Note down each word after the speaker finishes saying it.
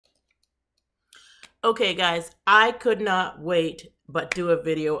Okay, guys, I could not wait but do a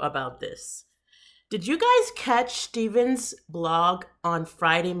video about this. Did you guys catch Steven's blog on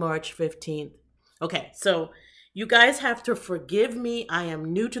Friday, March 15th? Okay, so you guys have to forgive me. I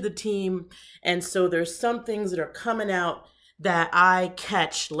am new to the team, and so there's some things that are coming out that I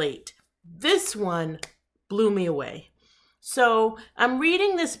catch late. This one blew me away. So I'm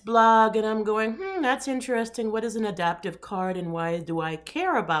reading this blog and I'm going, that's interesting. What is an adaptive card and why do I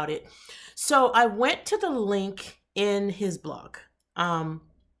care about it? So I went to the link in his blog. And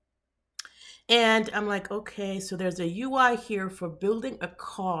I'm like, okay, so there's a UI here for building a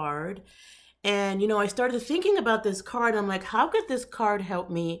card. And, I started thinking about this card. I'm like, how could this card help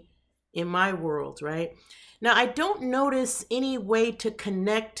me in my world, right? Now, I don't notice any way to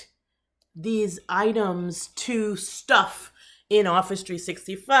connect these items to stuff in Office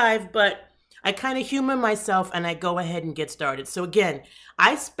 365, but I kind of humor myself and I go ahead and get started. So again,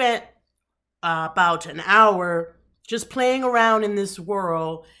 I spent about an hour just playing around in this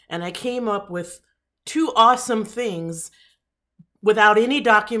world, and I came up with two awesome things without any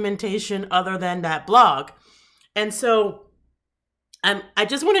documentation other than that blog. And so I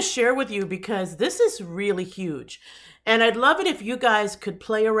just want to share with you because this is really huge. And I'd love it if you guys could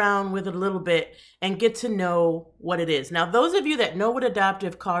play around with it a little bit and get to know what it is. Now, those of you that know what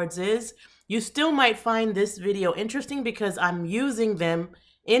adaptive cards is, you still might find this video interesting because I'm using them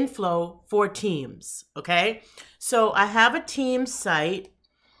in Flow for Teams, okay? So I have a Teams site,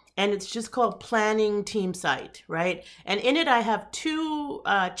 and it's just called Planning Team Site, right? And in it, I have two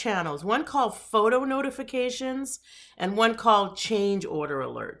channels, one called Photo Notifications and one called Change Order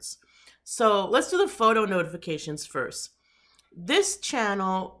Alerts. So let's do the photo notifications first. This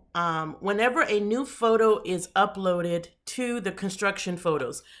channel, whenever a new photo is uploaded to the construction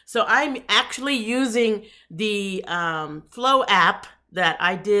photos. So I'm actually using the Flow app that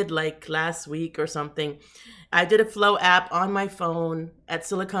I did like last week or something. I did a Flow app on my phone at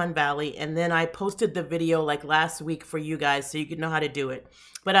Silicon Valley, and then I posted the video like last week for you guys so you can know how to do it.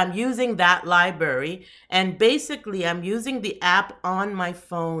 But I'm using that library, and basically I'm using the app on my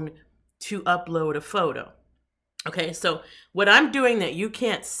phone to upload a photo. Okay, so what I'm doing that you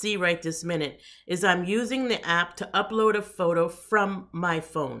can't see right this minute is I'm using the app to upload a photo from my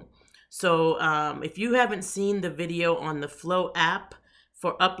phone. So if you haven't seen the video on the Flow app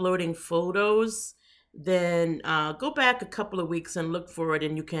for uploading photos, then go back a couple of weeks and look for it,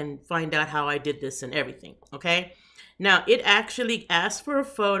 and you can find out how I did this and everything, okay? Now, it actually asks for a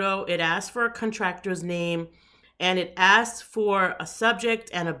photo, it asks for a contractor's name, and it asks for a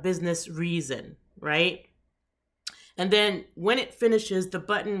subject and a business reason, right? And then when it finishes, the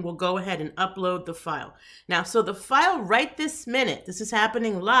button will go ahead and upload the file. Now, so the file right this minute, this is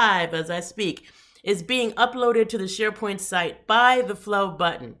happening live as I speak, is being uploaded to the SharePoint site by the Flow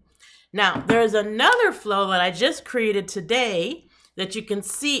button. Now, there's another flow that I just created today that you can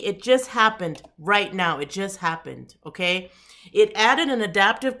see it just happened right now. It just happened, okay? It added an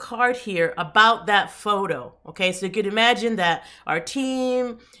adaptive card here about that photo, okay? So you can imagine that our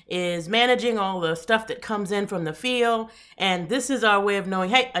team is managing all the stuff that comes in from the field, and this is our way of knowing,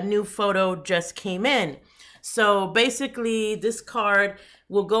 hey, a new photo just came in. So basically, this card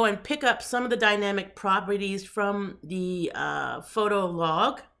will go and pick up some of the dynamic properties from the photo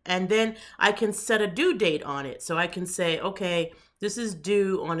log, and then I can set a due date on it. So I can say, okay, this is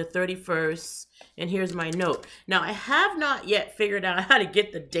due on the 31st, and here's my note. Now, I have not yet figured out how to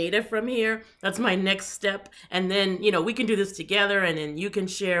get the data from here. That's my next step. And then, we can do this together, and then you can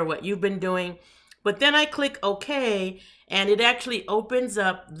share what you've been doing. But then I click OK, and it actually opens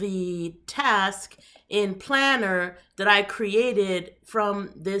up the task in Planner that I created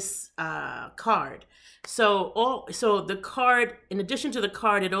from this card. So the card, in addition to the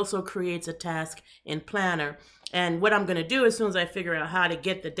card, it also creates a task in Planner. And what I'm going to do as soon as I figure out how to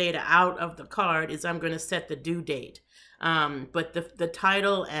get the data out of the card is I'm going to set the due date. But the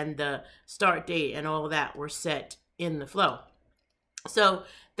title and the start date and all of that were set in the Flow. So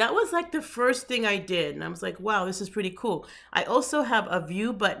that was like the first thing I did. And I was like, wow, this is pretty cool. I also have a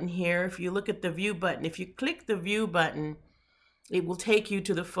view button here. If you look at the view button, if you click the view button, it will take you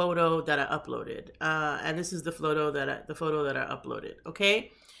to the photo that I uploaded. And this is the photo that I uploaded,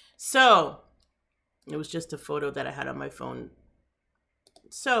 okay? So it was just a photo that I had on my phone.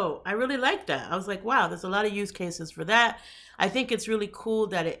 So I really like that. I was like, wow, there's a lot of use cases for that. I think it's really cool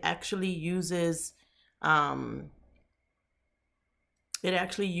that it actually uses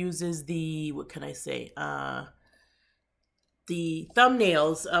the, what can I say? The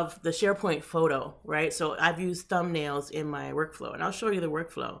thumbnails of the SharePoint photo, right? So I've used thumbnails in my workflow, and I'll show you the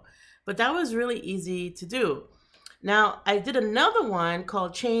workflow. But that was really easy to do. Now, I did another one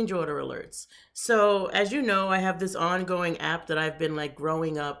called change order alerts. So, as you know, I have this ongoing app that I've been like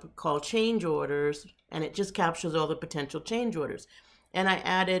growing up called Change Orders, and it just captures all the potential change orders. And I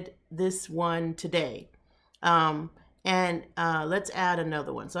added this one today. Um, and let's add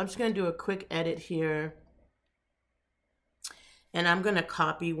another one. So I'm just going to do a quick edit here. And I'm going to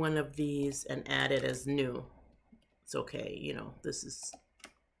copy one of these and add it as new. It's okay. You know, this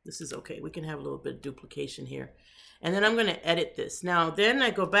is okay. We can have a little bit of duplication here. And then I'm going to edit this. Now, then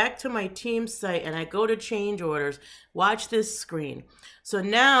I go back to my team site and I go to change orders. Watch this screen. So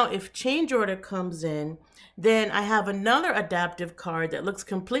now if change order comes in, then I have another adaptive card that looks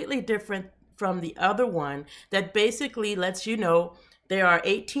completely different from the other one that basically lets you know there are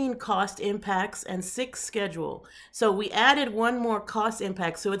 18 cost impacts and 6 schedule. So we added one more cost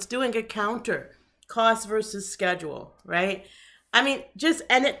impact. So it's doing a counter, cost versus schedule, right? I mean,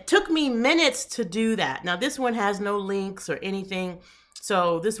 and it took me minutes to do that. Now, this one has no links or anything.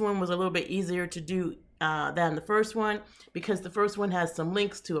 So this one was a little bit easier to do than the first one, because the first one has some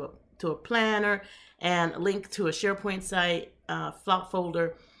links to a planner and a link to a SharePoint site, flop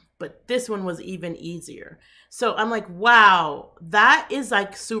folder. But this one was even easier. So I'm like, wow, that is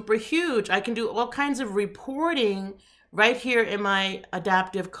like super huge. I can do all kinds of reporting right here in my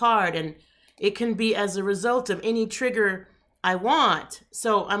adaptive card. And it can be as a result of any trigger I want.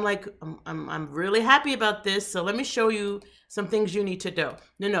 So I'm like, I'm really happy about this. So let me show you some things you need to do.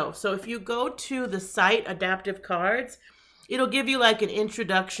 No. So if you go to the site adaptive cards, it'll give you like an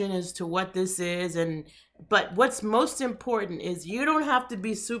introduction as to what this is. But what's most important is you don't have to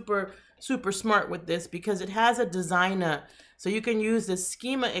be super smart with this, because it has a designer. So you can use the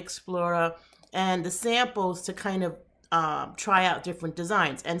Schema Explorer and the samples to kind of try out different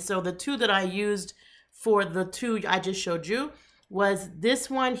designs. And so the two that I used for the two I just showed you was this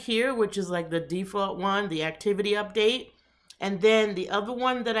one here, which is like the default one, the activity update. And then the other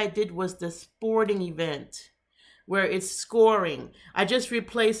one that I did was the sporting event, where it's scoring. I just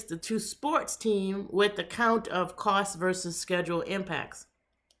replaced the two sports team with the count of cost versus schedule impacts.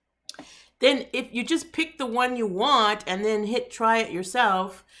 Then if you just pick the one you want and then hit try it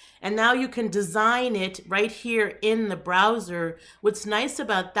yourself, and now you can design it right here in the browser. What's nice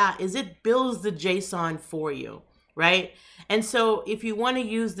about that is it builds the JSON for you, right? And so if you want to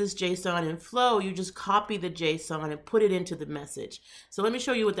use this JSON in Flow, you just copy the JSON and put it into the message. So let me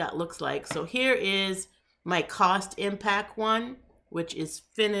show you what that looks like. So here is my cost impact one, which is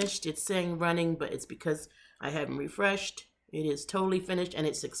finished. It's saying running, but it's because I haven't refreshed. It is totally finished and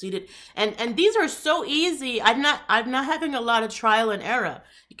it succeeded. And these are so easy. I'm not having a lot of trial and error.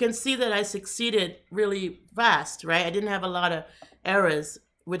 You can see that I succeeded really fast, right? I didn't have a lot of errors,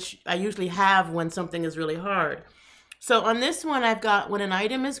 which I usually have when something is really hard. So on this one, I've got when an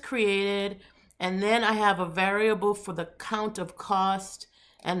item is created, and then I have a variable for the count of cost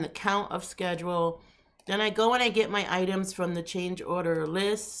and the count of schedule. Then I go and I get my items from the change order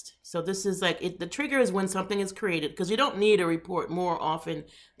list. So this is like, the trigger is when something is created, because you don't need a report more often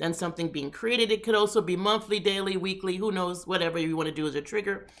than something being created. It could also be monthly, daily, weekly, who knows, whatever you want to do as a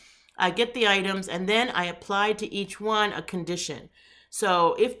trigger. I get the items and then I apply to each one a condition.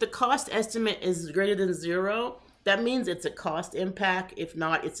 So if the cost estimate is greater than 0, that means it's a cost impact. If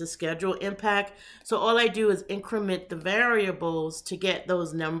not, it's a schedule impact. So all I do is increment the variables to get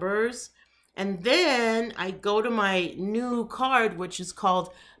those numbers. And then I go to my new card, which is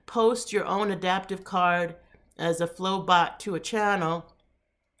called Post Your Own Adaptive Card as a Flow bot to a channel.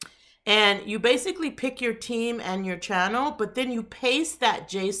 And you basically pick your team and your channel, but then you paste that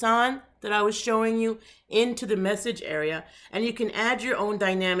JSON that I was showing you into the message area, and you can add your own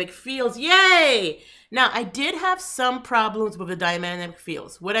dynamic fields. Yay! Now, I did have some problems with the dynamic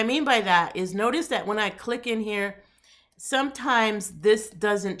fields. What I mean by that is, notice that when I click in here, sometimes this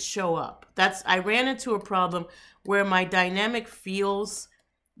doesn't show up. I ran into a problem where my dynamic fields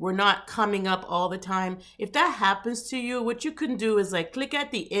were not coming up all the time. If that happens to you, what you can do is like click at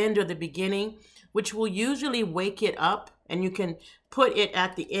the end or the beginning, which will usually wake it up, and you can put it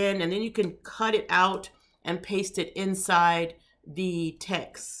at the end, and then you can cut it out and paste it inside the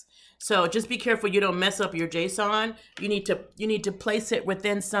text. So just be careful you don't mess up your JSON. You need to place it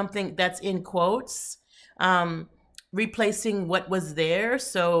within something that's in quotes, replacing what was there.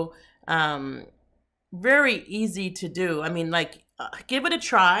 So very easy to do. I mean, like, give it a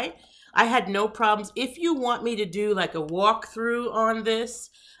try. I had no problems. If you want me to do like a walkthrough on this,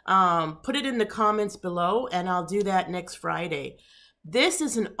 put it in the comments below and I'll do that next Friday. This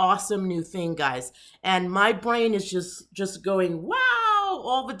is an awesome new thing, guys. And my brain is just going, wow,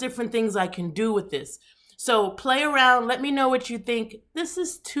 all the different things I can do with this. So play around. Let me know what you think. This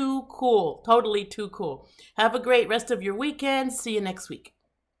is too cool. Totally too cool. Have a great rest of your weekend. See you next week.